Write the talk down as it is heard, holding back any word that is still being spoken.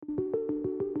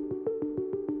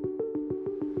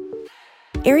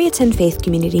Area 10 Faith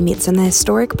Community meets in the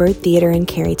historic Byrd Theater in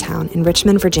Carytown in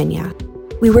Richmond, Virginia.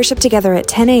 We worship together at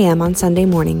 10 a.m. on Sunday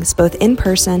mornings, both in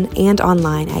person and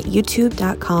online at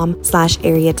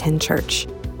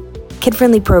youtube.com/area10church.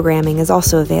 Kid-friendly programming is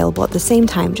also available at the same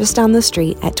time just down the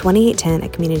street at 2810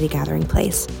 at Community Gathering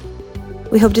Place.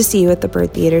 We hope to see you at the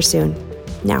Byrd Theater soon.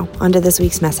 Now, on to this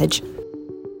week's message.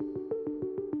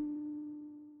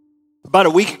 About a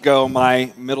week ago,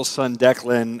 my middle son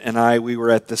Declan and we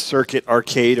were at the Circuit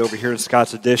Arcade over here in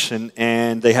Scotts Addition,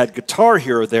 and they had Guitar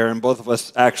Hero there, and both of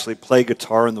us actually play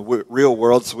guitar in the real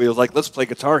world, so we were like, let's play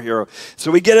Guitar Hero. So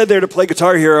we get in there to play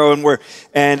Guitar Hero,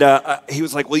 and he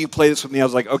was like, will you play this with me? I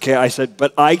was like, okay. I said,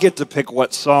 but I get to pick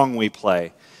what song we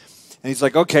play. And he's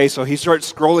like, okay. So he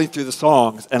starts scrolling through the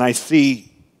songs, and I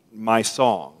see my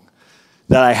song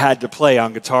that I had to play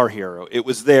on Guitar Hero. It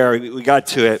was there. We got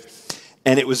to it,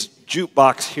 and it was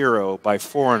Jukebox Hero by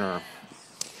Foreigner.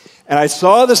 And I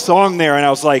saw the song there, and I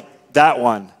was like, that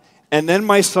one. And then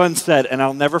my son said, and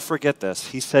I'll never forget this,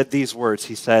 he said these words.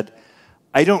 He said,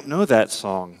 I don't know that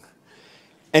song.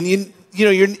 And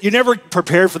you're never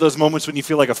prepared for those moments when you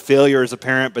feel like a failure as a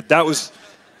parent, but that was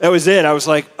it. I was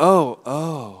like,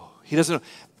 oh, he doesn't know.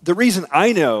 The reason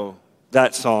I know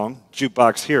that song,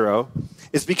 Jukebox Hero,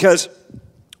 is because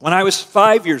when I was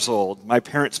 5 years old, my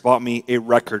parents bought me a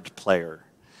record player.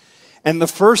 And the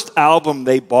first album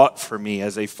they bought for me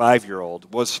as a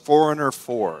 5-year-old was Foreigner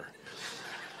 4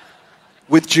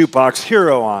 with Jukebox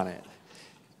Hero on it.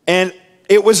 And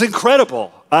it was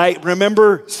incredible. I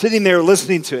remember sitting there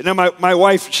listening to it. Now, my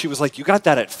wife, she was like, you got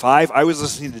that at 5? I was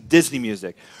listening to Disney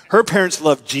music. Her parents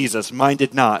loved Jesus. Mine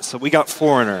did not. So we got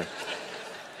Foreigner.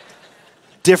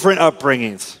 Different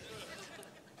upbringings.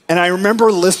 And I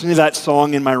remember listening to that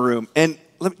song in my room. And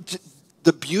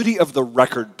the beauty of the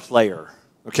record player.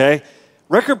 Okay?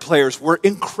 Record players were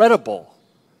incredible.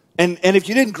 And if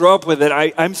you didn't grow up with it,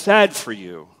 I'm sad for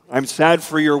you. I'm sad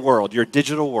for your world, your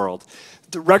digital world.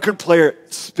 The record player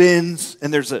spins,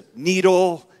 and there's a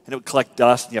needle, and it would collect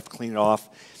dust, and you have to clean it off.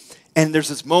 And there's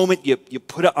this moment, you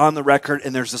put it on the record,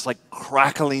 and there's this like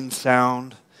crackling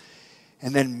sound,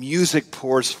 and then music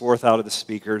pours forth out of the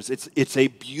speakers. It's a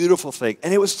beautiful thing.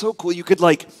 And it was so cool. You could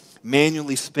like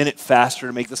manually spin it faster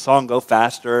to make the song go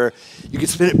faster. You could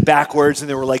spin it backwards, and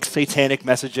there were like satanic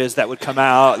messages that would come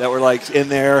out that were like in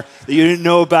there that you didn't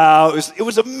know about. It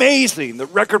was amazing. The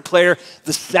record player,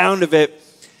 the sound of it,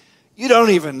 you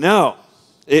don't even know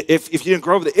if you didn't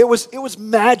grow up with it. It was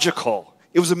magical.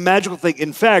 It was a magical thing.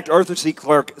 In fact, Arthur C.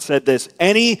 Clarke said this: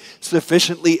 any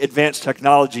sufficiently advanced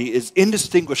technology is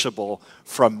indistinguishable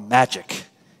from magic.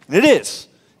 And it is.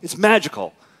 It's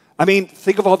magical. I mean,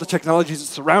 think of all the technologies that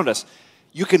surround us.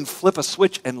 You can flip a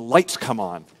switch and lights come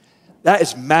on. That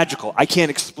is magical. I can't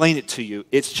explain it to you.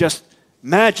 It's just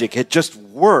magic. It just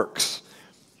works.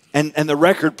 And the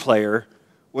record player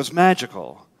was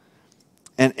magical.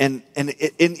 And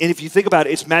if you think about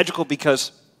it, it's magical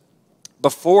because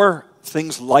before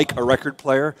things like a record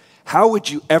player, how would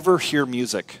you ever hear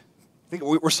music?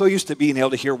 We're so used to being able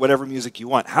to hear whatever music you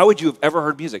want. How would you have ever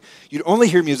heard music? You'd only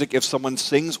hear music if someone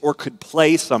sings or could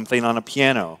play something on a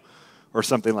piano or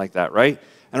something like that, right?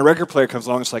 And a record player comes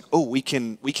along and it's like, oh, we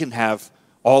can have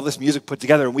all this music put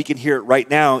together and we can hear it right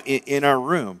now in our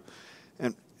room.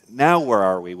 And now where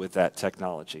are we with that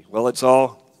technology? Well, it's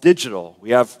all digital.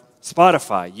 We have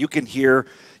Spotify. You can hear,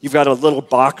 you've got a little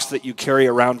box that you carry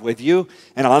around with you,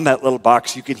 and on that little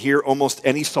box you can hear almost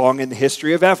any song in the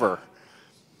history of ever.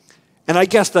 And I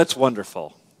guess that's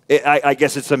wonderful. I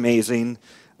guess it's amazing.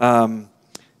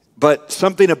 But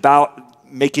something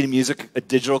about making music a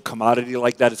digital commodity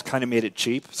like that has kind of made it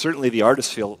cheap. Certainly the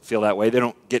artists feel that way. They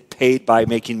don't get paid by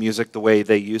making music the way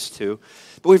they used to.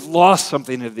 But we've lost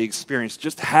something of the experience.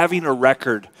 Just having a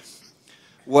record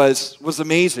was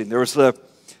amazing. There was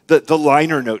the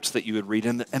liner notes that you would read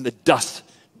and the dust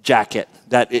jacket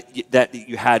that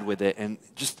you had with it, and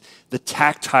just the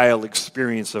tactile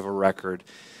experience of a record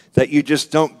that you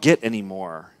just don't get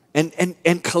anymore.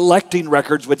 And collecting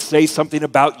records would say something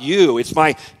about you. It's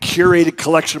my curated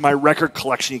collection, my record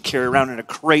collection you carry around in a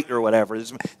crate or whatever.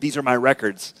 These are my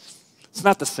records. It's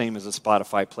not the same as a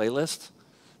Spotify playlist.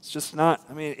 It's just not.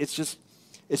 I mean, it's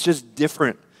just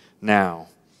different now.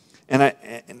 And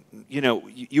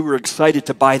you were excited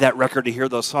to buy that record to hear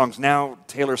those songs. Now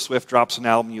Taylor Swift drops an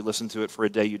album, you listen to it for a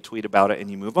day, you tweet about it,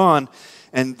 and you move on.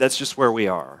 And that's just where we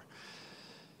are.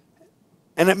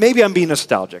 And maybe I'm being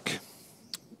nostalgic,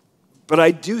 but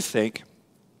I do think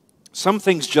some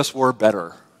things just were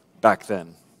better back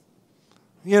then.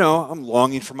 You know, I'm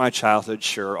longing for my childhood,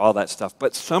 sure, all that stuff.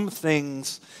 But some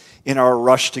things in our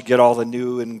rush to get all the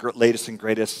new and latest and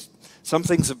greatest, some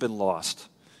things have been lost.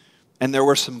 And there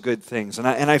were some good things. And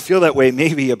I feel that way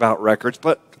maybe about records,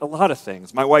 but a lot of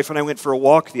things. My wife and I went for a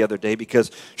walk the other day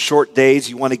because short days,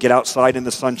 you want to get outside in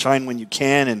the sunshine when you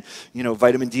can and,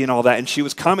 vitamin D and all that. And she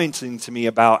was commenting to me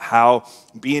about how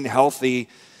being healthy,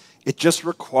 it just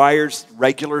requires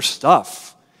regular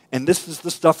stuff. And this is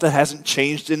the stuff that hasn't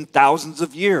changed in thousands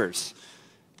of years.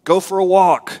 Go for a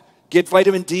walk, get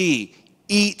vitamin D,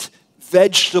 eat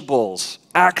vegetables,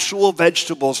 actual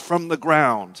vegetables from the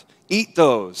ground. Eat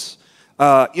those.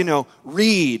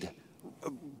 Read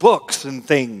books and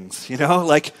things,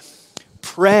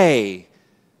 pray,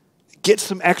 get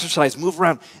some exercise, move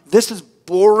around. This is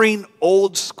boring,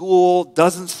 old school,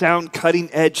 doesn't sound cutting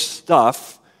edge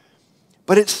stuff,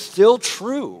 but it's still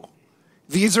true.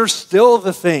 These are still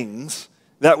the things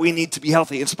that we need to be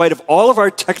healthy. In spite of all of our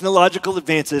technological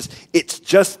advances, it's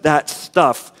just that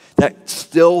stuff that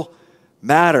still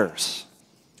matters.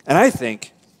 And I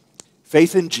think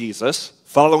faith in Jesus,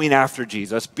 following after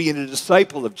Jesus, being a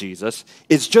disciple of Jesus,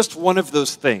 is just one of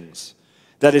those things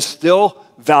that is still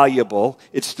valuable,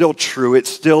 it's still true, it's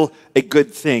still a good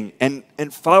thing.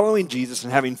 And following Jesus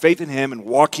and having faith in him and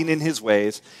walking in his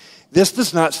ways, this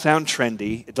does not sound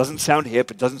trendy, it doesn't sound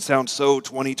hip, it doesn't sound so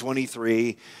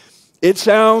 2023. It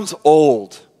sounds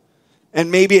old, and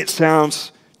maybe it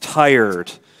sounds tired.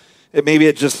 Maybe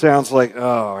it just sounds like,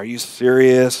 oh, are you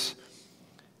serious?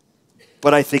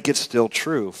 But I think it's still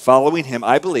true. Following him,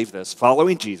 I believe this,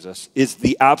 following Jesus is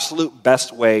the absolute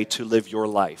best way to live your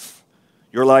life.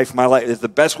 Your life, my life, is the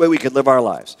best way we could live our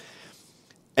lives.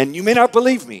 And you may not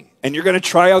believe me, and you're going to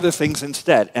try other things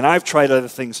instead. And I've tried other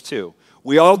things too.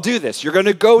 We all do this. You're going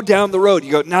to go down the road.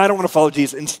 You go, no, I don't want to follow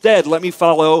Jesus. Instead, let me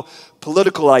follow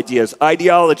political ideas,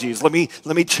 ideologies. Let me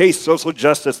chase social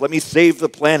justice. Let me save the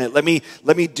planet. Let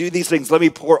me do these things. Let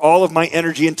me pour all of my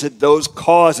energy into those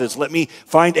causes. Let me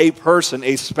find a person,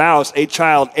 a spouse, a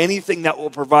child, anything that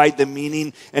will provide the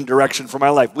meaning and direction for my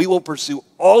life. We will pursue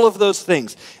all of those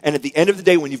things. And at the end of the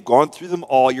day, when you've gone through them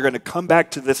all, you're going to come back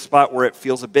to this spot where it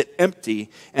feels a bit empty.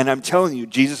 And I'm telling you,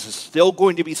 Jesus is still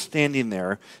going to be standing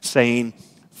there saying,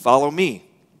 follow me.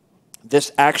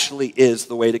 This actually is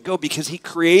the way to go because he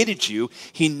created you.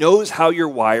 He knows how you're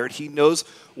wired. He knows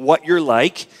what you're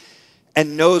like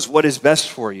and knows what is best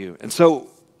for you. And so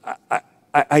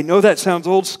I know that sounds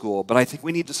old school, but I think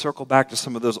we need to circle back to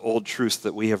some of those old truths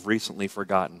that we have recently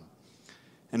forgotten.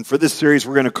 And for this series,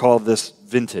 we're going to call this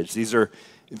vintage. These are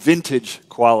vintage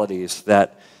qualities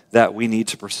that we need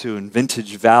to pursue and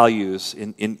vintage values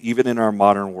even in our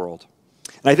modern world.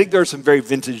 And I think there are some very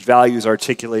vintage values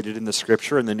articulated in the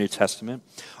Scripture in the New Testament.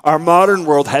 Our modern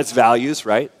world has values,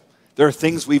 right? There are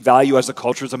things we value as a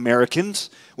culture as Americans.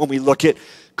 When we look at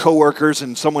coworkers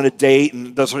and someone to date,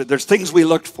 and there's things we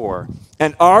look for.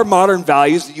 And our modern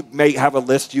values, you may have a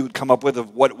list you would come up with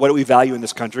of what do we value in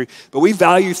this country, but we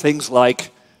value things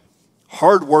like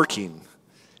hardworking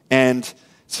and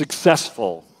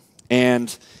successful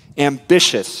and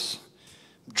ambitious,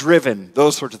 driven,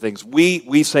 those sorts of things.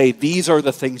 We say these are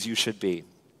the things you should be.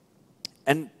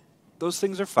 And those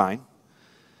things are fine.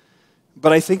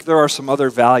 But I think there are some other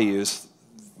values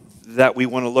that we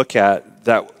want to look at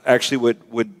that actually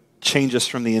would change us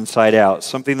from the inside out,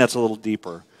 something that's a little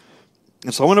deeper.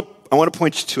 And so I want to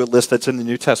point you to a list that's in the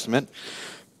New Testament.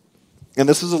 And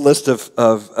this is a list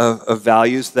of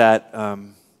values that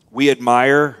we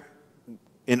admire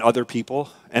in other people,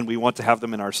 and we want to have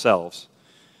them in ourselves.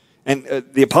 And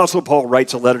the Apostle Paul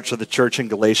writes a letter to the church in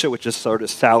Galatia, which is sort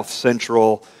of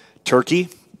south-central Turkey,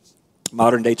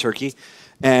 modern-day Turkey.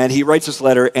 And he writes this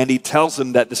letter, and he tells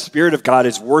them that the Spirit of God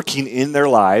is working in their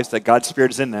lives, that God's Spirit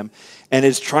is in them, and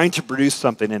is trying to produce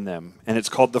something in them. And it's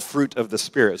called the fruit of the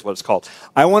Spirit is what it's called.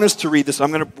 I want us to read this. We're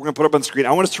going to put it up on the screen.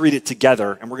 I want us to read it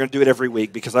together, and we're going to do it every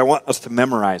week because I want us to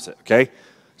memorize it, okay?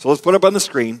 So let's put it up on the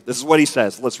screen. This is what he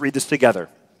says. Let's read this together.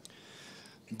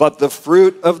 But the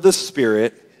fruit of the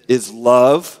Spirit is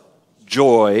love,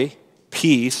 joy,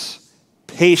 peace,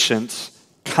 patience,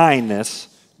 kindness,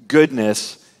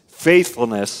 goodness,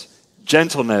 faithfulness,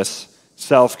 gentleness,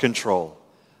 self-control.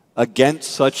 Against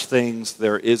such things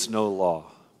there is no law.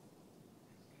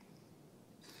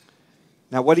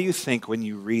 Now, what do you think when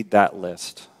you read that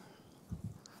list?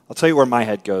 I'll tell you where my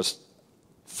head goes.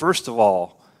 First of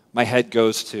all, my head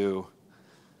goes to,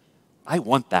 I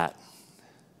want that.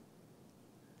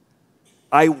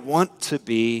 I want to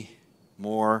be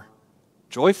more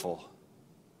joyful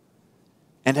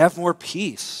and have more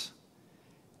peace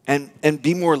and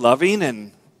be more loving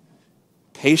and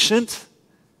patient.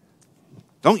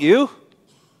 Don't you?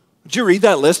 Did you read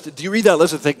that list? Do you read that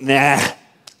list and think, nah,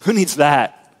 who needs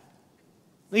that?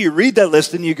 No, you read that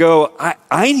list and you go,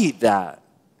 I need that.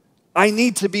 I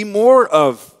need to be more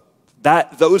of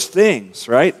those things,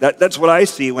 right? That's what I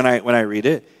see when I read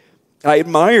it. I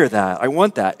admire that. I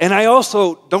want that. And I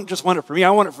also don't just want it for me. I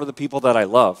want it for the people that I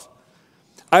love.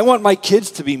 I want my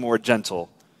kids to be more gentle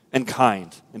and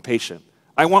kind and patient.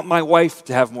 I want my wife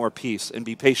to have more peace and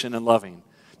be patient and loving.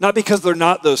 Not because they're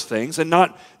not those things, and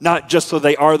not just so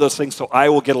they are those things so I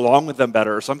will get along with them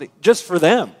better or something, just for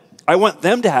them. I want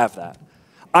them to have that.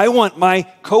 I want my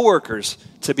coworkers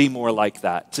to be more like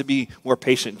that, to be more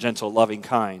patient, gentle, loving,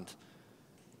 kind.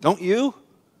 Don't you?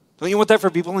 Don't you want that for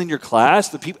people in your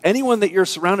class? Anyone that you're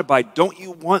surrounded by, don't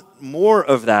you want more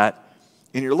of that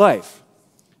in your life?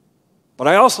 But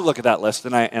I also look at that list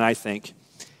and I think,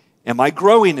 am I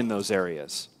growing in those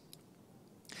areas?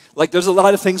 Like there's a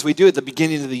lot of things we do at the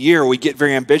beginning of the year. We get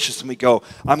very ambitious and we go,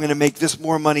 I'm going to make this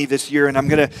more money this year, and I'm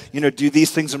going to do these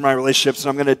things in my relationships,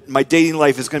 and my dating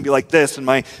life is going to be like this, and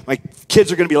my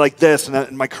kids are going to be like this,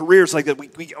 and my career's like that.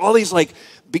 We all these like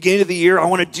beginning of the year, I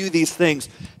want to do these things.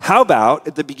 How about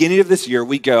at the beginning of this year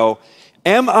we go,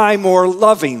 am I more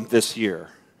loving this year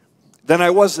than I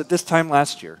was at this time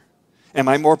last year? Am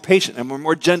I more patient? Am I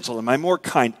more gentle? Am I more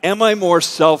kind? Am I more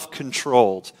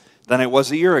self-controlled than I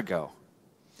was a year ago?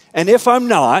 And if I'm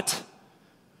not,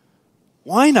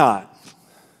 why not?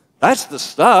 That's the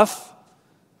stuff.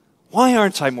 Why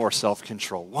aren't I more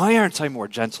self-controlled? Why aren't I more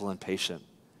gentle and patient?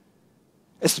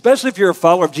 Especially if you're a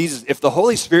follower of Jesus, if the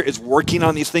Holy Spirit is working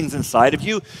on these things inside of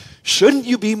you, shouldn't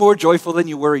you be more joyful than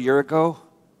you were a year ago?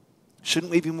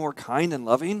 Shouldn't we be more kind and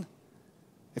loving?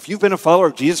 If you've been a follower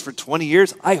of Jesus for 20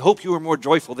 years, I hope you are more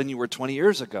joyful than you were 20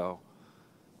 years ago.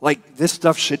 Like, this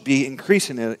stuff should be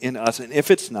increasing in us, and if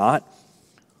it's not,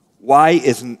 why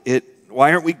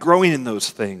aren't we growing in those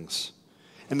things?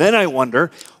 And then I wonder,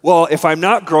 well, if I'm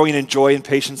not growing in joy and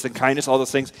patience and kindness, all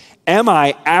those things, am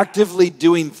I actively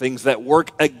doing things that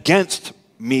work against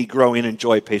me growing in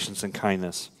joy, patience, and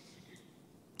kindness?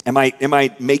 Am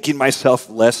I making myself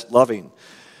less loving?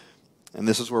 And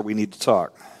this is where we need to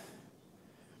talk.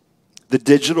 The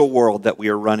digital world that we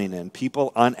are running in,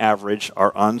 people on average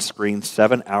are on screen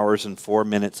 7 hours and 4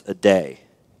 minutes a day.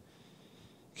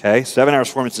 Okay, 7 hours,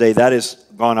 4 minutes a day, that has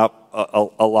gone up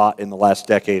a lot in the last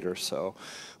decade or so.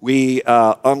 We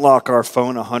unlock our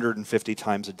phone 150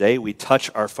 times a day. We touch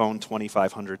our phone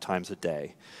 2,500 times a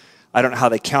day. I don't know how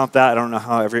they count that. I don't know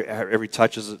how every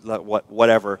touch is,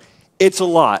 whatever. It's a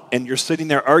lot, and you're sitting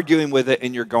there arguing with it,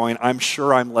 and you're going, I'm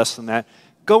sure I'm less than that.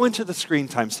 Go into the screen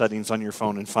time settings on your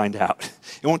phone and find out.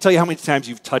 It won't tell you how many times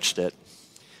you've touched it.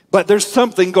 But there's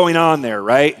something going on there,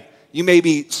 right? You may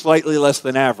be slightly less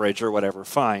than average or whatever,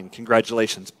 fine,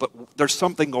 congratulations, but there's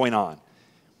something going on.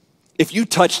 If you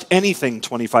touched anything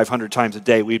 2,500 times a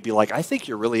day, we'd be like, I think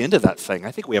you're really into that thing.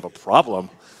 I think we have a problem,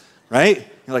 right?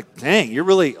 You're like, dang, you're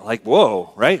really like,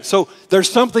 whoa, right? So there's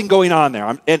something going on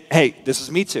there. And hey, this is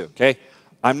me too, okay?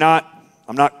 I'm not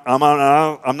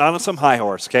on some high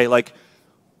horse, okay? Like,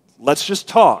 let's just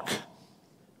talk.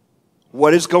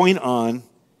 What is going on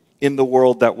in the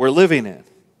world that we're living in?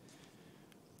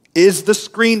 Is the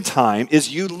screen time,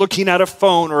 is you looking at a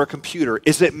phone or a computer,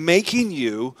 is it making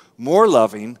you more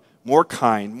loving, more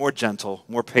kind, more gentle,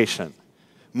 more patient,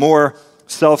 more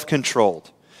self-controlled?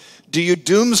 Do you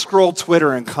doom scroll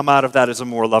Twitter and come out of that as a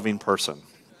more loving person?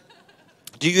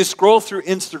 Do you scroll through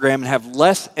Instagram and have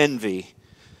less envy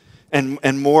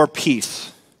and more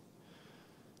peace?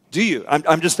 Do you?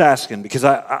 I'm just asking because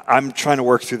I'm trying to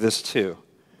work through this too.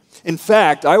 In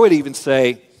fact, I would even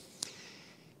say,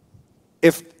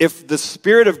 if the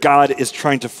Spirit of God is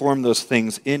trying to form those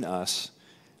things in us,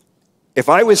 if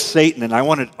I was Satan and I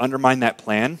wanted to undermine that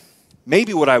plan,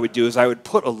 maybe what I would do is I would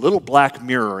put a little black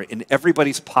mirror in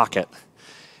everybody's pocket,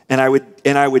 and I would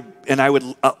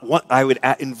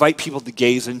invite people to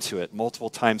gaze into it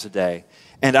multiple times a day,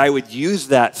 and I would use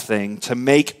that thing to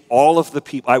make all of the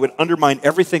people. I would undermine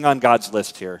everything on God's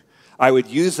list here. I would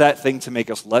use that thing to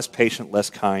make us less patient, less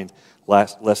kind,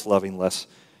 less loving, less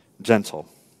gentle.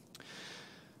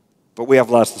 But we have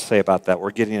lots to say about that.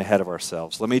 We're getting ahead of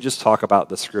ourselves. Let me just talk about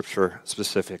the scripture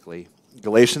specifically.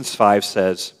 Galatians 5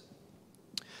 says,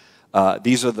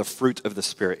 these are the fruit of the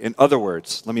Spirit. In other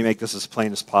words, let me make this as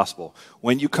plain as possible.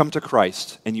 When you come to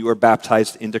Christ and you are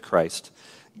baptized into Christ,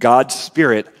 God's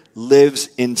Spirit lives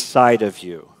inside of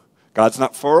you. God's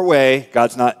not far away.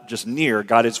 God's not just near.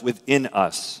 God is within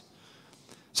us.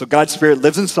 So God's Spirit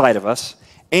lives inside of us.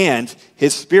 And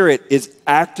His Spirit is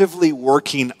actively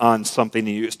working on something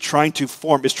in you. It's trying to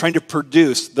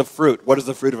produce the fruit. What is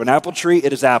the fruit of an apple tree?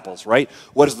 It is apples, right?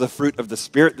 What is the fruit of the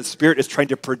Spirit? The Spirit is trying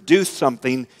to produce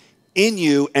something in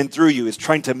you and through you. It's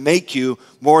trying to make you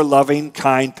more loving,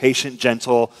 kind, patient,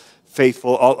 gentle,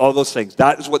 faithful, all those things.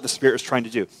 That is what the Spirit is trying to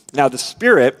do. Now, the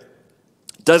Spirit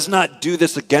does not do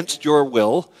this against your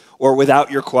will or without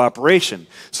your cooperation.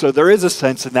 So there is a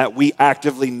sense in that we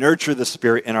actively nurture the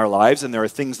Spirit in our lives, and there are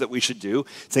things that we should do,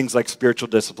 things like spiritual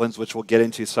disciplines, which we'll get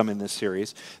into some in this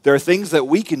series. There are things that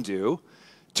we can do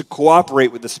to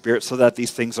cooperate with the Spirit so that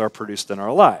these things are produced in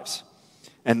our lives.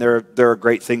 And there are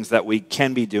great things that we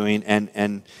can be doing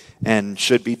and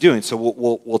should be doing. So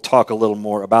we'll talk a little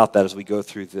more about that as we go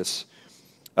through this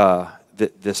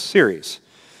this series.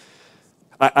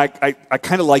 I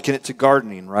kind of liken it to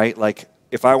gardening, right? Like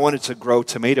if I wanted to grow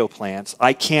tomato plants,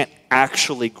 I can't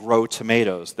actually grow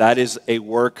tomatoes. That is a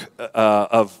work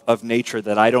of nature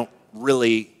that I don't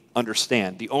really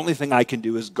understand. The only thing I can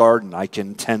do is garden. I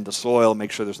can tend the soil,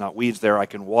 make sure there's not weeds there. I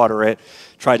can water it,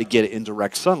 try to get it in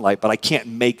direct sunlight, but I can't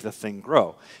make the thing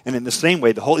grow. And in the same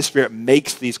way, the Holy Spirit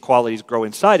makes these qualities grow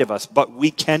inside of us, but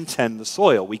we can tend the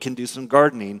soil. We can do some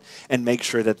gardening and make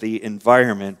sure that the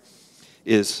environment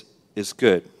is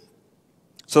good.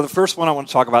 So the first one I want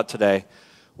to talk about today,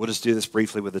 we'll just do this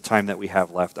briefly with the time that we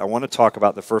have left. I want to talk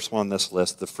about the first one on this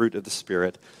list, the fruit of the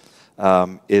Spirit,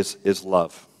 is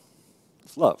love.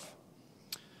 It's love.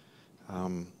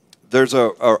 There's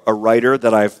a writer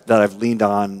that I've leaned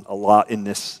on a lot in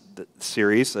this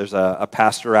series. There's a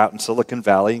pastor out in Silicon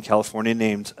Valley in California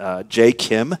named Jay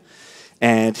Kim,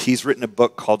 and he's written a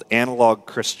book called Analog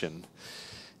Christian.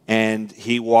 And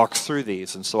he walks through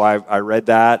these. And so I read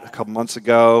that a couple months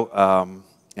ago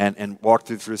and walked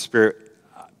through the Spirit.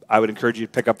 I would encourage you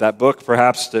to pick up that book,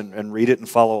 perhaps, and read it and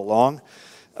follow along.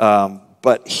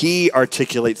 But he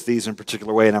articulates these in a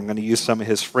particular way, and I'm going to use some of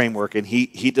his framework. And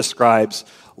he describes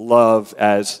love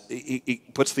as, he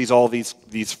puts all these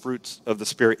fruits of the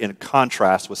Spirit in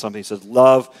contrast with something. He says,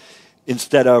 love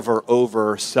instead of or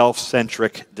over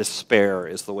self-centric despair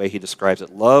is the way he describes it.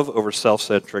 Love over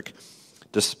self-centric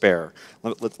despair.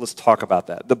 Let's talk about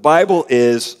that. The Bible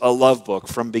is a love book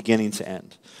from beginning to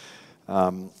end.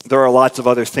 There are lots of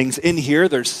other things in here.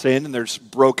 There's sin, and there's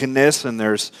brokenness, and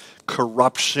there's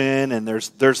corruption, and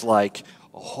there's like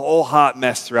a whole hot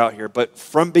mess throughout here. But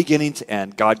from beginning to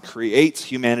end, God creates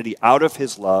humanity out of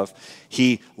his love.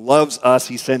 He loves us.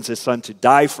 He sends his son to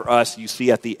die for us. You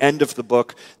see at the end of the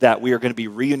book that we are going to be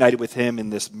reunited with him in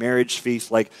this marriage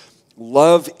feast. Like,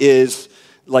 love is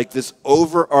like this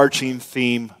overarching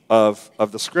theme of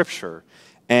the Scripture.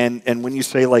 And when you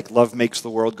say like love makes the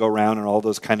world go round and all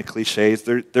those kind of cliches,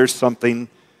 there's something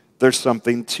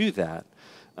to that.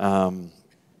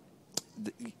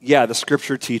 The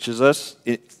Scripture teaches us,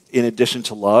 in addition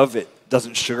to love, it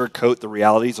doesn't sugarcoat the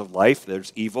realities of life.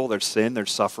 There's evil, there's sin,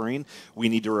 there's suffering. We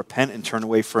need to repent and turn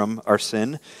away from our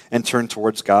sin and turn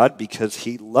towards God because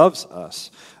he loves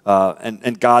us.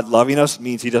 And God loving us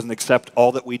means he doesn't accept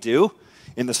all that we do.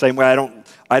 In the same way,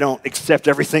 I don't accept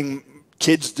everything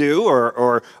kids do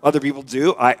or other people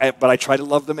do, but I try to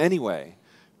love them anyway,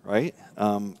 right?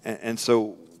 And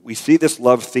so we see this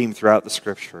love theme throughout the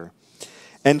Scripture.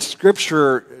 And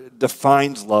Scripture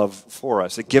defines love for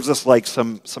us. It gives us like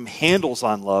some handles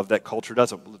on love that culture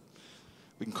doesn't.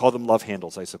 We can call them love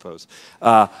handles, I suppose.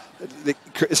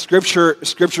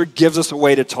 Scripture gives us a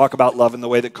way to talk about love in the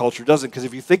way that culture doesn't. Because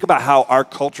if you think about how our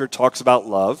culture talks about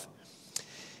love,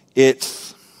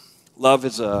 love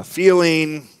is a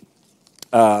feeling.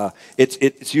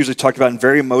 It's usually talked about in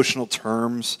very emotional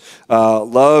terms.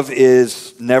 Love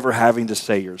is never having to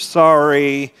say you're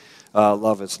sorry.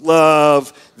 Love is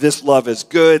love. This love is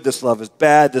good. This love is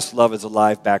bad. This love is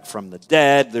alive back from the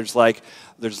dead. There's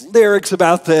lyrics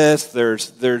about this.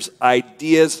 There's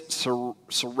ideas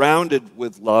surrounded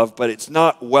with love, but it's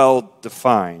not well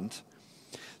defined.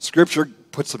 Scripture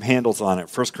puts some handles on it.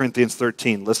 1 Corinthians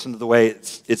 13. Listen to the way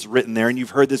it's written there. And you've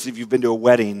heard this if you've been to a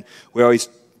wedding. We always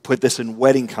put this in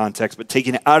wedding context, but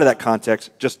taking it out of that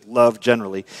context, just love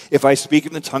generally. If I speak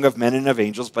in the tongue of men and of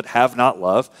angels, but have not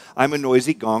love, I'm a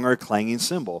noisy gong or a clanging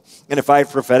cymbal. And if I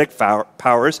have prophetic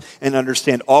powers and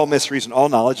understand all mysteries and all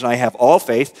knowledge, and I have all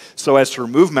faith so as to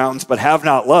remove mountains, but have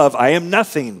not love, I am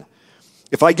nothing.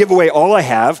 If I give away all I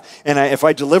have, and if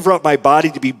I deliver up my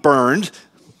body to be burned,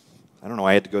 I don't know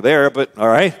why I had to go there, but all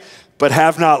right, but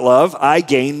have not love, I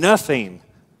gain nothing.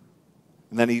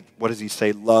 And then what does he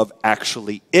say love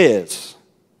actually is?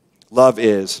 Love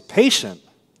is patient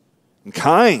and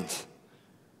kind.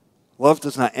 Love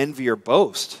does not envy or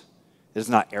boast. It is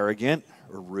not arrogant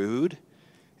or rude.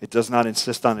 It does not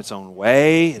insist on its own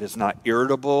way. It is not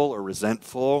irritable or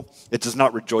resentful. It does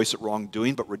not rejoice at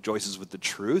wrongdoing, but rejoices with the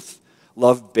truth.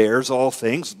 Love bears all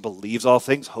things, believes all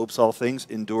things, hopes all things,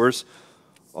 endures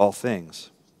all things.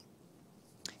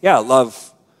 Yeah,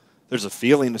 love, there's a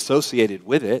feeling associated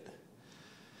with it.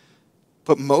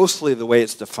 But mostly the way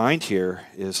it's defined here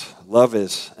is love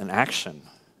is an action.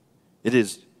 It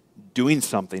is doing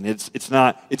something. It's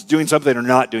doing something or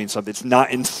not doing something. It's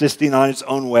not insisting on its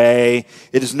own way.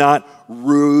 It is not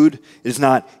rude. It is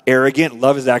not arrogant.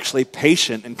 Love is actually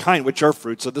patient and kind, which are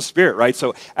fruits of the Spirit, right?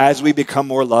 So as we become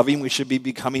more loving, we should be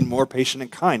becoming more patient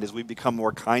and kind. As we become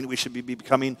more kind, we should be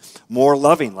becoming more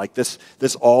loving. Like this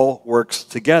all works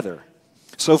together.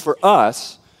 So for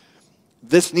us,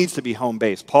 this needs to be home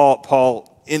base. Paul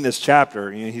in this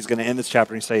chapter, he's going to end this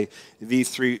chapter and say, these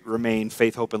three remain,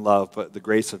 faith, hope, and love, but the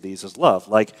grace of these is love.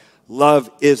 Like, love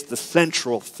is the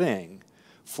central thing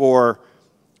for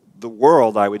the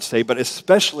world, I would say, but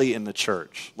especially in the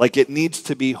church. Like, it needs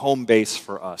to be home base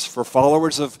for us. For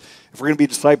followers of, if we're going to be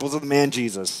disciples of the man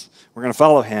Jesus, we're going to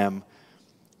follow him,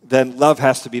 then love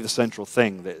has to be the central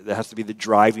thing. That has to be the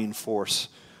driving force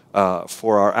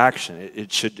for our action.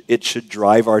 It should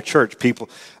drive our church.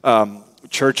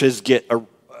 Churches get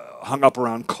hung up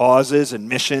around causes and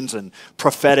missions and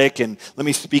prophetic and let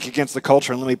me speak against the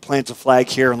culture and let me plant a flag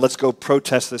here and let's go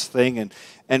protest this thing.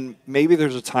 And maybe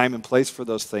there's a time and place for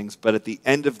those things, but at the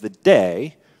end of the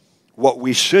day, what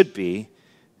we should be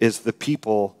is the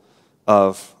people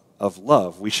of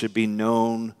love. We should be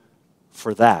known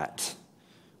for that.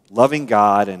 Loving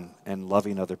God and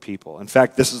loving other people. In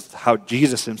fact, this is how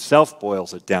Jesus himself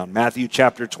boils it down. Matthew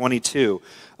chapter 22,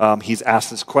 he's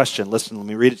asked this question. Listen, let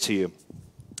me read it to you.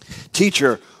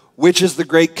 Teacher, which is the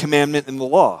great commandment in the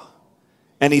law?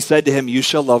 And he said to him, you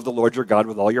shall love the Lord your God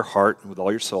with all your heart and with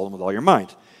all your soul and with all your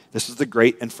mind. This is the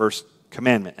great and first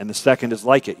commandment. And the second is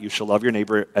like it. You shall love your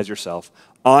neighbor as yourself.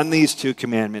 On these two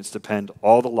commandments depend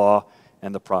all the law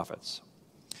and the prophets.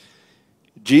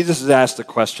 Jesus is asked a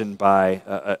question by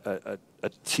a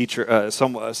teacher, a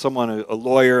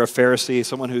lawyer, a Pharisee,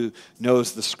 someone who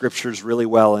knows the scriptures really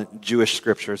well, Jewish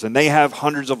scriptures. And they have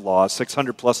hundreds of laws,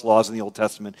 600 plus laws in the Old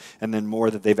Testament, and then more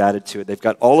that they've added to it. They've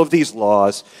got all of these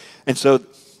laws. And so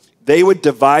they would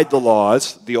divide the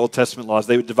laws, the Old Testament laws,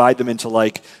 they would divide them into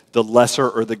like the lesser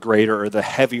or the greater or the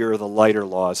heavier or the lighter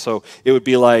laws. So it would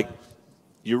be like,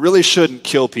 you really shouldn't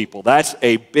kill people. That's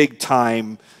a big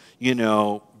time,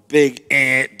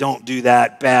 big don't do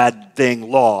that bad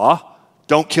thing law.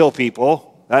 Don't kill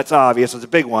people. That's obvious. It's a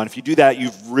big one. If you do that,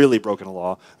 you've really broken a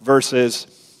law. Versus,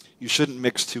 you shouldn't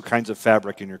mix two kinds of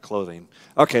fabric in your clothing.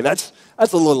 Okay, that's a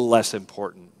little less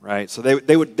important, right? So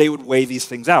they would weigh these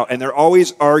things out. And they're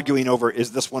always arguing over,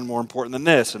 is this one more important than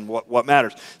this? And what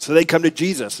matters? So they come to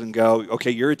Jesus and go,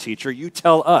 okay, you're a teacher. You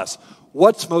tell us.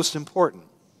 What's most important?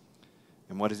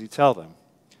 And what does he tell them?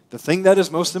 The thing that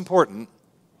is most important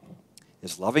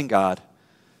is loving God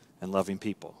and loving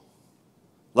people.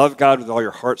 Love God with all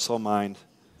your heart, soul, mind.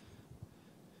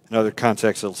 In other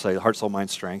contexts, it'll say heart, soul, mind,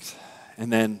 strength.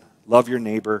 And then love your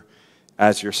neighbor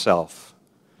as yourself.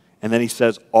 And then he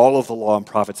says all of the law and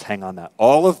prophets hang on that.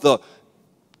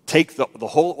 Take the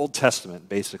whole Old Testament,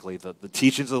 basically, the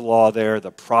teachings of the law there,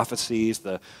 the prophecies,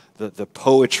 the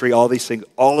poetry, all these things,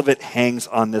 all of it hangs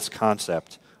on this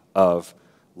concept of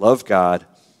love God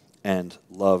and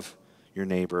love your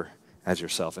neighbor as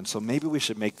yourself. And so maybe we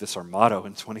should make this our motto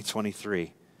in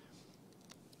 2023.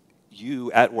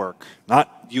 You at work,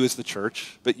 not you as the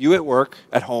church, but you at work,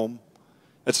 at home,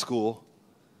 at school,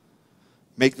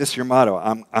 make this your motto.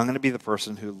 I'm going to be the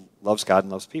person who loves God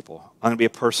and loves people. I'm going to be a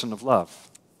person of love.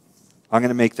 I'm going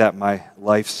to make that my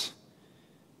life's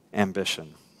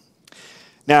ambition.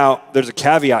 Now, there's a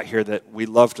caveat here that we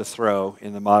love to throw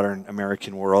in the modern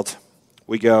American world.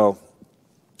 We go,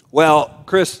 well,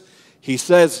 Chris, he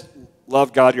says,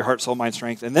 love God, your heart, soul, mind,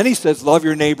 strength. And then he says, love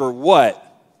your neighbor what?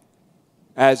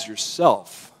 As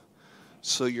yourself.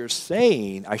 So you're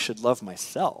saying I should love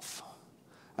myself.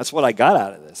 That's what I got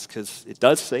out of this, because it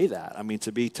does say that. I mean,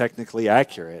 to be technically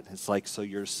accurate, it's like, so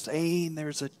you're saying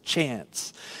there's a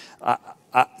chance.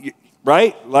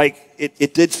 Right? Like,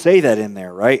 it did say that in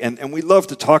there, right? And we love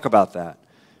to talk about that.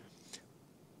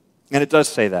 And it does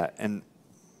say that. And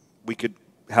we could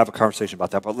have a conversation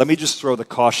about that. But let me just throw the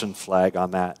caution flag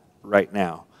on that right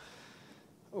now.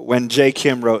 When J.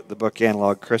 Kim wrote the book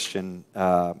Analog Christian,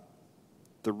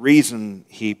 the reason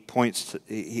he points to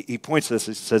this,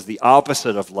 he says the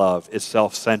opposite of love is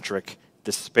self-centric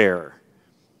despair.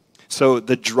 So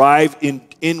the drive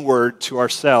inward to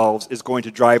ourselves is going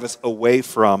to drive us away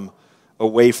from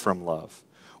love.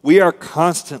 We are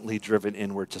constantly driven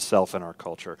inward to self in our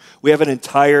culture. We have an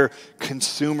entire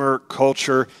consumer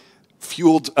culture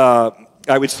fueled,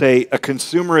 I would say, a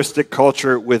consumeristic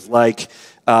culture with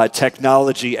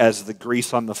technology as the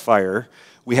grease on the fire.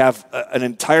 We have an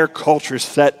entire culture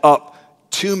set up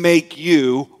to make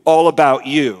you all about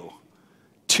you,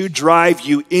 to drive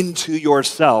you into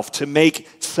yourself, to make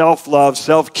self-love,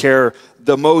 self-care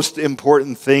the most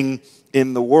important thing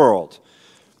in the world.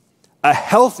 A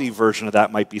healthy version of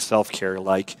that might be self-care,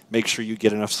 like make sure you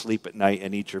get enough sleep at night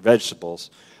and eat your vegetables.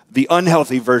 The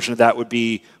unhealthy version of that would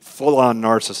be full-on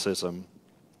narcissism,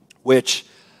 which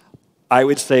I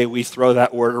would say we throw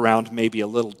that word around maybe a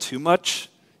little too much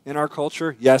in our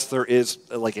culture. Yes, there is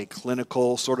like a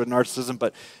clinical sort of narcissism,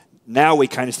 but now we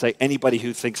kind of say anybody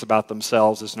who thinks about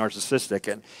themselves is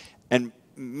narcissistic. And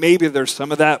maybe there's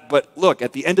some of that, but look,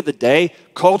 at the end of the day,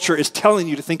 culture is telling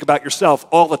you to think about yourself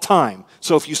all the time.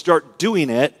 So if you start doing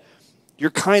it,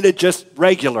 you're kind of just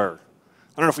regular.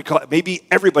 I don't know if we call it, maybe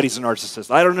everybody's a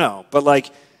narcissist. I don't know. But like,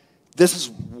 this is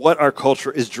what our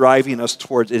culture is driving us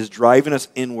towards, is driving us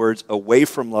inwards, away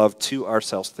from love to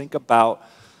ourselves. Think about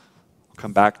the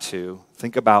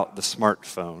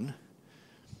smartphone.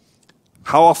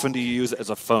 How often do you use it as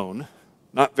a phone?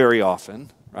 Not very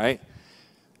often, right?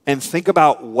 And think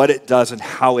about what it does and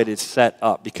how it is set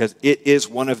up, because it is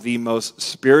one of the most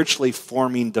spiritually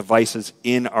forming devices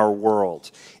in our world.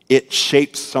 It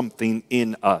shapes something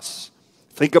in us.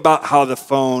 Think about how the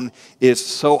phone is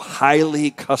so highly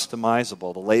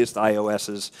customizable. The latest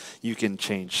iOSs, you can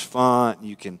change font,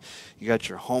 you got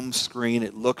your home screen.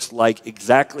 It looks like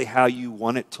exactly how you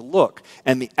want it to look.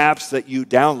 And the apps that you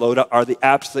download are the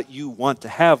apps that you want to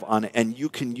have on it. And you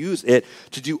can use it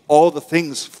to do all the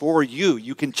things for you.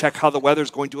 You can check how the weather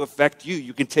is going to affect you.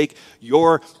 You can take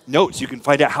your notes. You can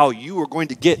find out how you are going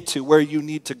to get to where you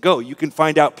need to go. You can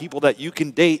find out people that you can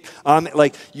date.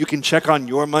 Like you can check on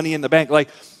your money in the bank. Like,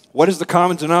 what is the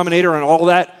common denominator on all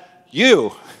that?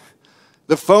 You.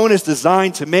 The phone is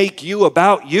designed to make you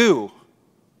about you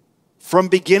from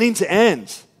beginning to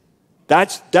end.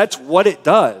 That's what it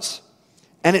does.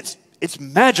 And it's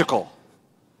magical.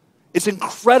 It's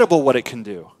incredible what it can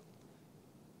do.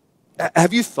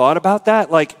 Have you thought about that?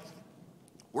 Like,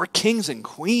 we're kings and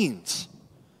queens.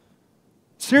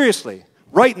 Seriously,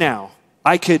 right now,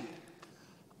 I could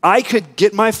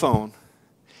get my phone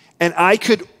and I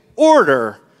could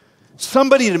order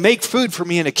somebody to make food for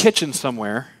me in a kitchen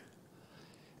somewhere,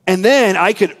 and then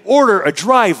I could order a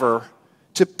driver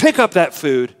to pick up that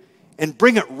food and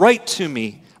bring it right to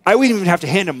me. I wouldn't even have to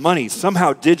hand him money.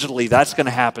 Somehow digitally that's going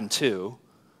to happen too.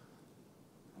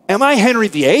 Am I Henry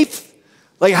VIII?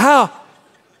 Like how?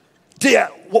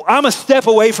 Well, I'm a step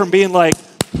away from being like,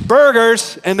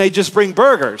 burgers, and they just bring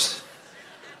burgers.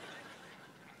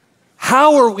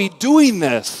 How are we doing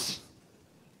this?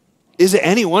 Is it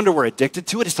any wonder we're addicted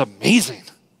to it? It's amazing.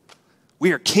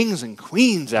 We are kings and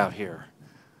queens out here.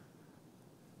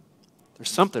 There's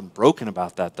something broken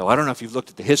about that, though. I don't know if you've looked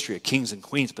at the history of kings and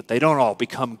queens, but they don't all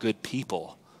become good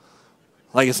people.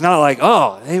 Like, it's not like,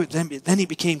 then he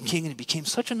became king and he became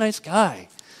such a nice guy.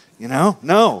 You know?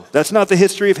 No, that's not the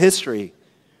history of history.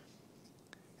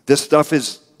 This stuff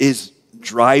is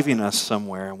driving us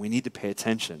somewhere, and we need to pay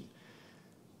attention.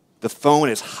 The phone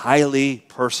is highly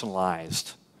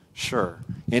personalized. Sure.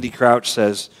 Andy Crouch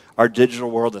says our digital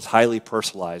world is highly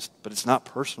personalized, but it's not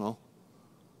personal.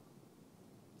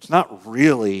 It's not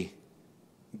really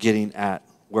getting at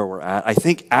where we're at. I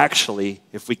think actually,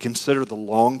 if we consider the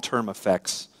long-term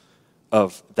effects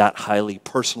of that highly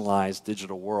personalized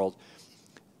digital world,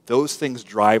 those things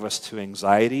drive us to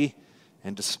anxiety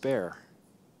and despair.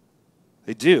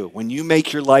 They do. When you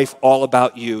make your life all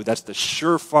about you, that's the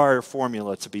surefire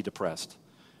formula to be depressed.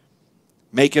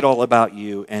 Make it all about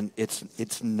you, and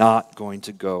it's not going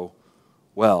to go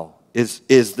well. Is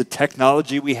the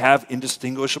technology we have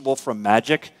indistinguishable from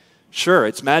magic? Sure,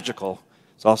 it's magical.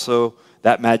 It's also,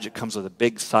 that magic comes with a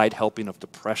big side helping of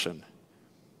depression.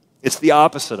 It's the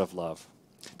opposite of love.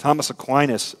 Thomas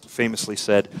Aquinas famously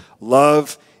said,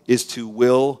 love is to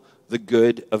will the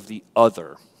good of the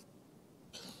other.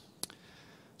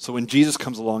 So when Jesus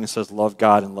comes along and says, love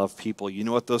God and love people, you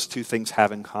know what those two things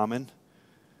have in common?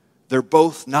 They're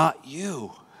both not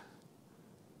you.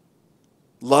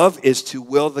 Love is to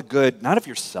will the good, not of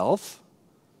yourself.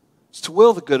 It's to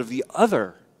will the good of the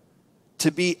other.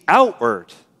 To be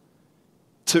outward.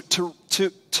 To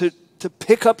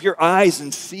pick up your eyes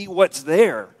and see what's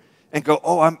there. And go,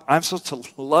 I'm supposed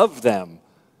to love them.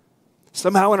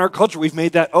 Somehow in our culture we've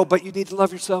made that, but you need to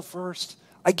love yourself first.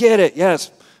 I get it,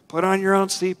 yes. Put on your own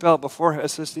seatbelt before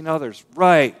assisting others.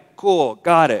 Right, cool,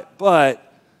 got it. But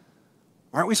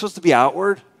aren't we supposed to be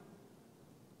outward?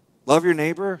 Love your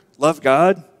neighbor, love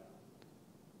God,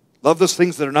 love those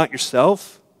things that are not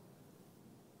yourself.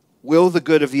 Will the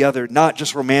good of the other, not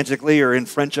just romantically or in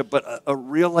friendship, but a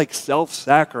real like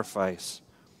self-sacrifice.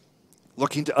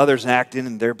 Looking to others and acting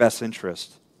in their best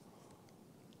interest.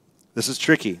 This is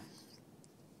tricky.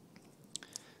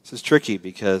 This is tricky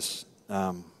because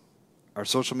our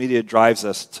social media drives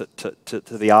us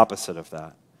to the opposite of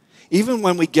that. Even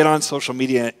when we get on social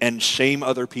media and shame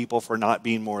other people for not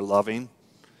being more loving,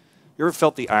 you ever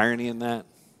felt the irony in that?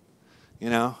 You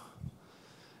know?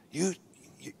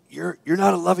 You're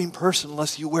not a loving person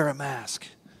unless you wear a mask.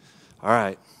 All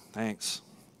right, thanks.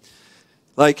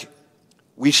 Like,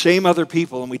 we shame other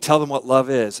people and we tell them what love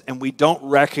is, and we don't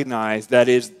recognize that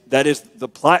is the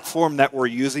platform that we're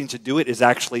using to do it is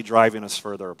actually driving us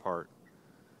further apart.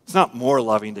 It's not more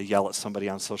loving to yell at somebody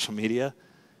on social media,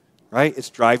 right? It's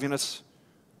driving us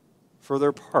further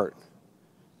apart.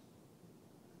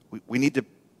 We need to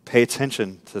pay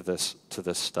attention to this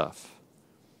stuff.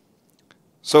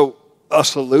 So a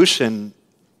solution,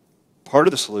 part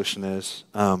of the solution is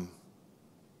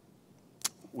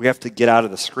we have to get out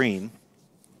of the screen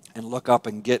and look up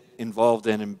and get involved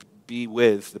in and be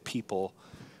with the people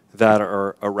that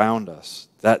are around us.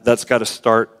 That's got to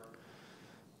start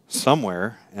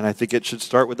somewhere, and I think it should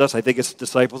start with us. I think it's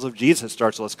disciples of Jesus that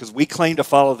starts with us, because we claim to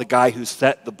follow the guy who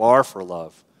set the bar for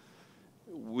love.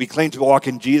 We claim to walk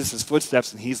in Jesus'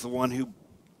 footsteps, and he's the one who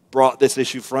brought this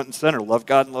issue front and center, love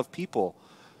God and love people.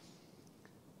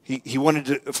 He wanted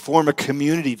to form a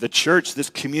community, the church. This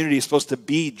community is supposed to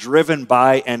be driven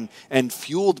by and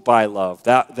fueled by love.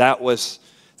 That was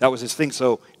his thing.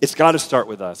 So it's got to start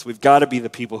with us. We've got to be the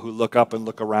people who look up and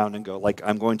look around and go, like,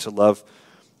 I'm going to love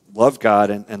God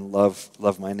and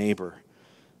love my neighbor.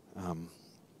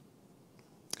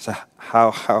 So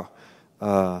how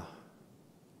are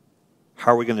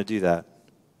we going to do that?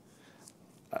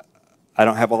 I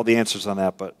don't have all the answers on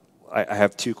that, but I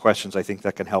have two questions I think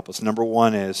that can help us. Number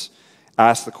one is,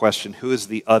 ask the question, who is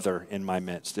the other in my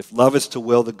midst? If love is to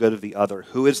will the good of the other,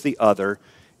 who is the other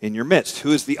in your midst?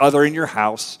 Who is the other in your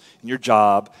house, in your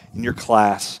job, in your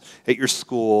class, at your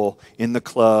school, in the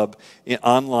club,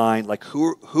 online? Like,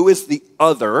 who is the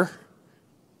other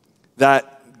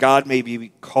that God may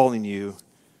be calling you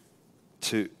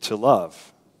to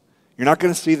love? You're not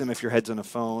going to see them if your head's on a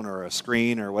phone or a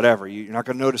screen or whatever. You're not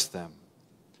going to notice them.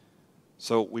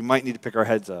 So we might need to pick our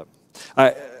heads up.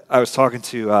 I was talking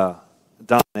to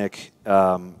Dominic,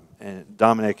 and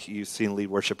Dominic, you've seen lead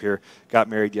worship here, got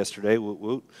married yesterday. Woot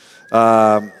woot.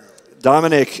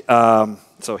 Dominic,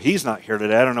 so he's not here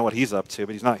today. I don't know what he's up to,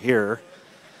 but he's not here.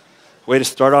 Way to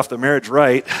start off the marriage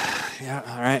right. Yeah,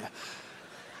 all right.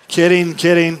 Kidding.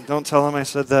 Don't tell him I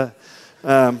said that.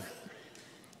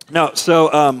 So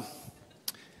I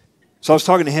was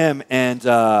talking to him, and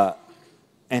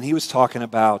he was talking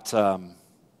about,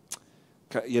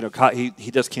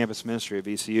 he does campus ministry at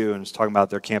VCU, and was talking about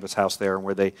their campus house there and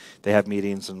where they have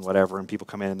meetings and whatever, and people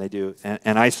come in and they do.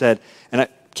 And I said,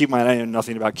 keep in mind, I know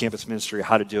nothing about campus ministry or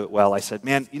how to do it well. I said,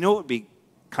 man, you know what would be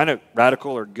kind of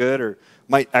radical or good or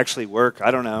might actually work?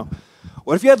 I don't know.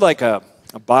 What if you had like a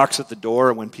box at the door,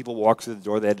 and when people walked through the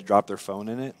door, they had to drop their phone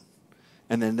in it?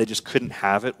 And then they just couldn't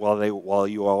have it while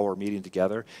you all were meeting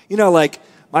together. You know, like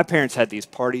my parents had these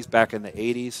parties back in the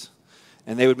 80s,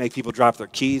 and they would make people drop their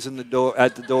keys at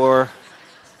the door,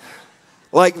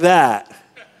 like that,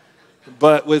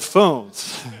 but with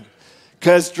phones.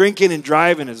 Because drinking and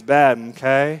driving is bad,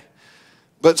 okay?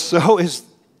 But so is,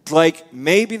 like,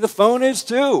 maybe the phone is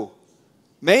too.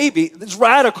 Maybe. It's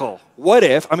radical. What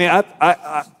if? I mean,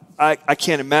 I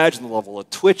can't imagine the level of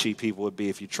twitchy people would be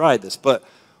if you tried this, but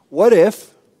what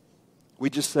if we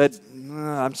just said,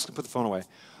 I'm just going to put the phone away.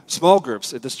 Small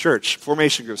groups at this church,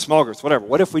 formation groups, small groups, whatever.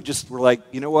 What if we just were like,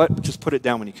 you know what, just put it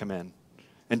down when you come in.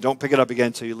 And don't pick it up again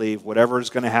until you leave. Whatever is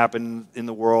going to happen in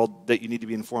the world that you need to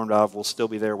be informed of will still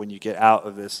be there when you get out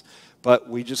of this. But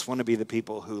we just want to be the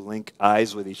people who link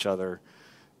eyes with each other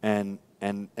and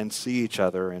see each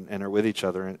other and are with each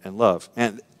other and love.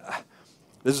 And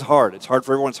this is hard. It's hard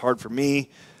for everyone. It's hard for me.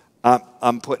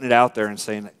 I'm putting it out there and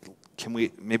saying,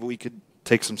 maybe we could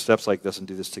take some steps like this and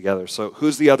do this together. So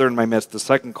who's the other in my midst? The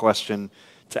second question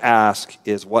to ask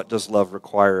is, what does love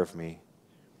require of me?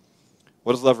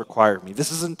 What does love require of me?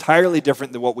 This is entirely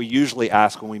different than what we usually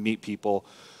ask when we meet people.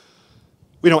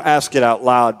 We don't ask it out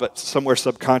loud, but somewhere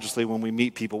subconsciously when we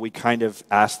meet people, we kind of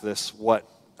ask this, what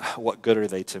good are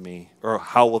they to me? Or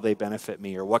how will they benefit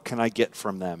me? Or what can I get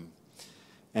from them?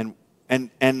 And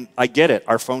I get it.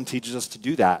 Our phone teaches us to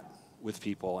do that with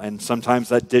people. And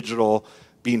sometimes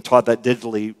being taught that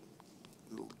digitally,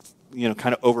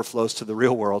 kind of overflows to the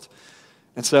real world.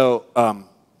 And so,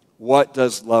 what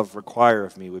does love require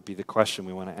of me would be the question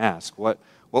we want to ask. What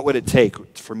would it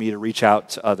take for me to reach out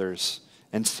to others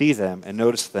and see them and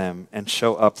notice them and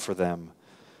show up for them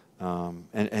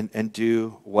and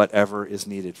do whatever is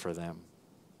needed for them?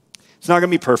 It's not going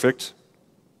to be perfect.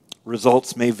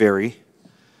 Results may vary.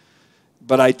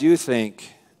 But I do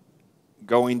think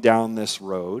going down this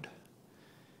road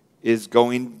is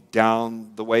going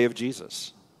down the way of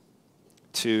Jesus.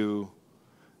 to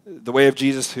the way of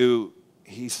Jesus, who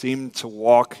he seemed to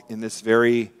walk in this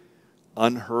very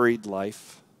unhurried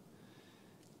life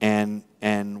and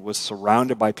was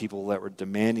surrounded by people that were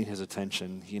demanding his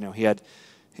attention. You know, he had,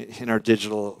 in our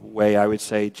digital way, I would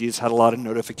say, Jesus had a lot of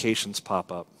notifications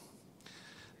pop up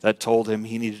that told him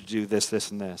he needed to do this,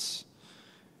 this, and this.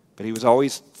 But he was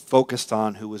always focused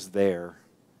on who was there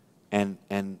and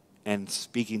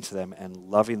speaking to them and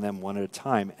loving them one at a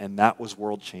time, and that was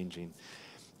world-changing.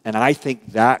 And I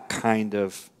think that kind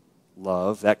of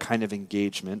love, that kind of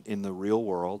engagement in the real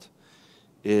world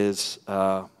is,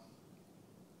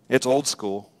 it's old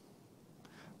school,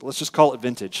 but let's just call it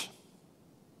vintage.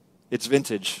 It's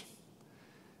vintage.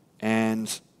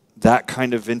 And that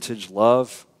kind of vintage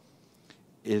love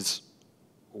is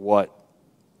what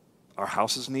our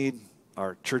houses need,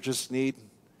 our churches need,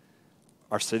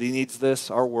 our city needs this,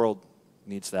 our world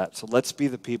needs that. So let's be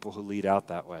the people who lead out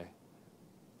that way.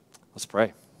 Let's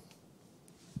pray.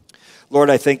 Lord,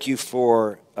 I thank you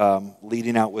for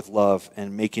leading out with love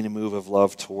and making a move of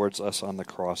love towards us on the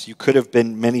cross. You could have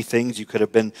been many things. You could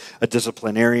have been a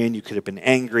disciplinarian. You could have been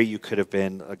angry. You could have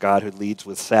been a God who leads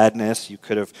with sadness. You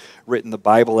could have written the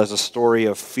Bible as a story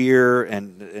of fear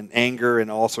and anger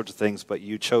and all sorts of things, but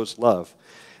you chose love,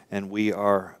 and we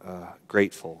are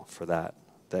grateful for that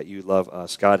you love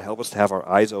us. God, help us to have our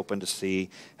eyes open to see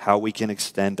how we can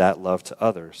extend that love to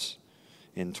others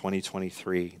in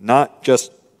 2023. Not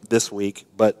just this week,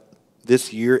 but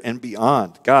this year and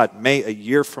beyond. God, may a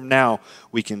year from now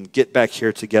we can get back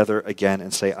here together again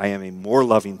and say, I am a more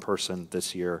loving person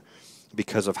this year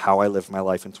because of how I lived my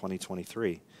life in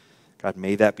 2023. God,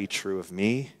 may that be true of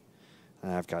me.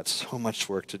 And I've got so much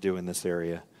work to do in this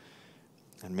area.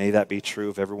 And may that be true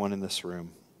of everyone in this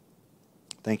room.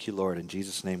 Thank you, Lord. In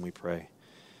Jesus' name we pray.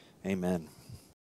 Amen.